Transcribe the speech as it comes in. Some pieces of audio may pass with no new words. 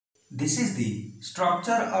This is the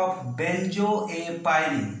structure of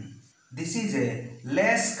benzo-a-pyrene. This is a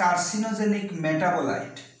less carcinogenic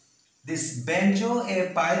metabolite. This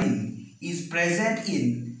benzo-a-pyrene is present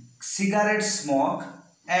in cigarette smoke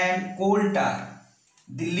and coal tar.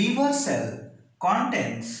 The liver cell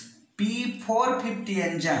contains P450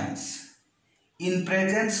 enzymes. In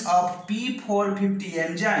presence of P450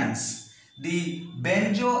 enzymes, the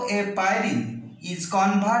benzo-a-pyrene is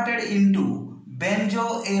converted into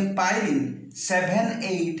benzo-a-pyrene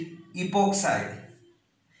 7,8 epoxide.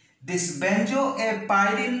 This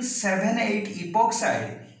benzo-a-pyrene 7,8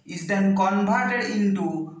 epoxide is then converted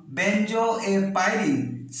into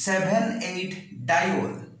benzo-a-pyrene 7,8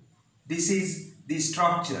 diol. This is the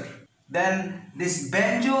structure. Then this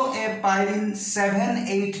benzo-a-pyrene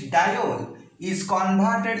 7,8 diol is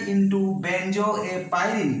converted into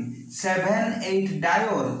benzo-a-pyrene 7,8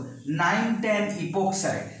 diol 9,10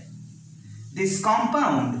 epoxide. This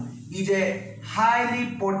compound is a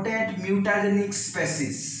highly potent mutagenic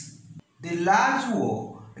species. The large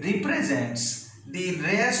O represents the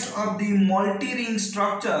rest of the multi-ring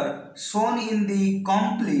structure shown in the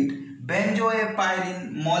complete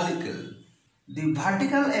benzo-a-pyrene molecule. The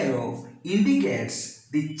vertical arrow indicates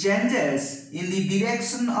the changes in the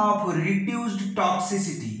direction of reduced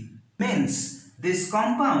toxicity. Means this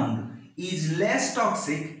compound is less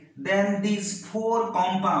toxic than these four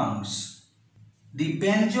compounds. The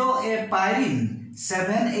benzo-a-pyrene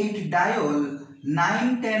 7,8 diol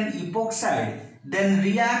 9,10 epoxide then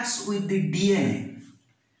reacts with the DNA.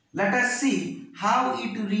 Let us see how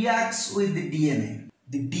it reacts with the DNA.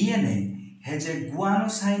 The DNA has a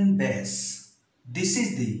guanosine base. This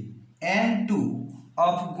is the N2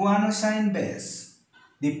 of guanosine base.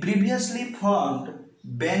 The previously formed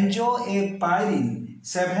benzo-a-pyrene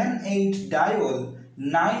 7,8 diol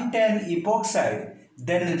 9,10 epoxide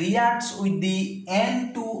then reacts with the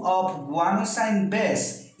N2 of guanosine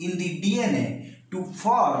base in the DNA to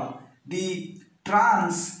form the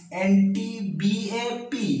trans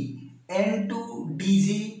NT-BAP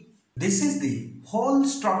N2DG. This is the whole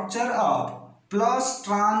structure of plus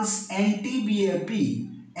trans NT-BAP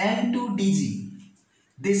N2DG.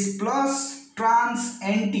 This plus trans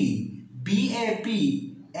NT-BAP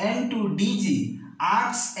N2DG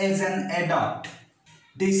acts as an adduct.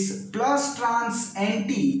 This plus trans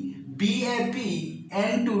NT-BAP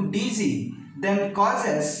N2DG then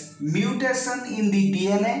causes mutation in the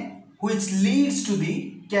DNA which leads to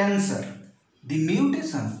the cancer. The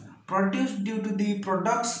mutation produced due to the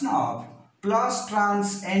production of plus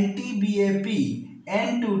trans NT-BAP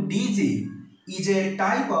N2DG is a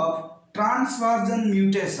type of transversion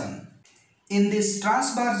mutation. In this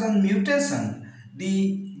transversion mutation,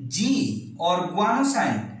 the G or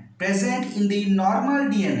guanosine present in the normal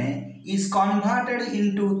DNA is converted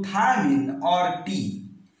into thymine or T.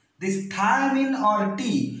 This thymine or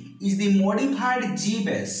T is the modified G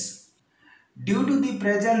base. Due to the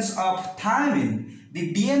presence of thymine,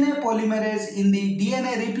 the DNA polymerase in the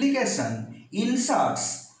DNA replication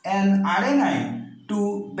inserts an adenine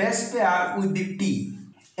to base pair with the T.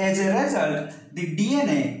 As a result, the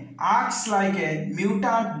DNA acts like a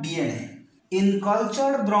mutant DNA. In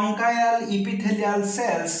cultured bronchial epithelial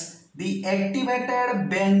cells, the activated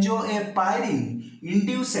benzo-a-pyrene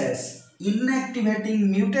induces inactivating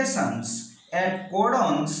mutations at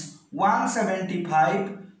codons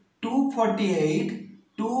 175,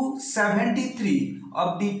 248, 273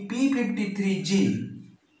 of the p53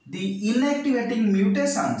 gene. The inactivating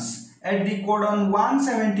mutations at the codon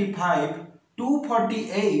 175,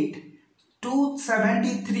 248,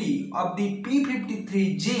 273 of the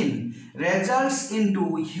p53 gene results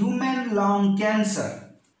into human lung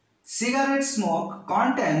cancer. Cigarette smoke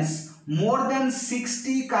contains more than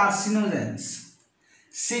 60 carcinogens.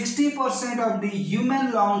 60% of the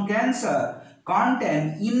human lung cancer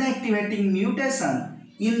contain inactivating mutation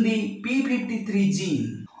in the p53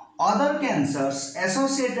 gene. Other cancers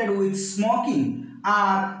associated with smoking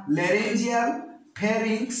are laryngeal,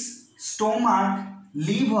 pharynx, stomach,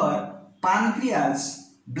 liver,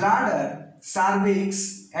 pancreas, bladder,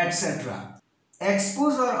 cervix, etc.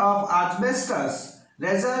 Exposure of asbestos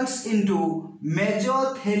results into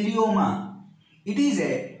mesothelioma. It is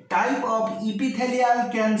a type of epithelial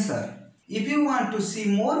cancer. If you want to see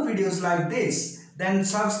more videos like this, then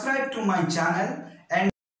subscribe to my channel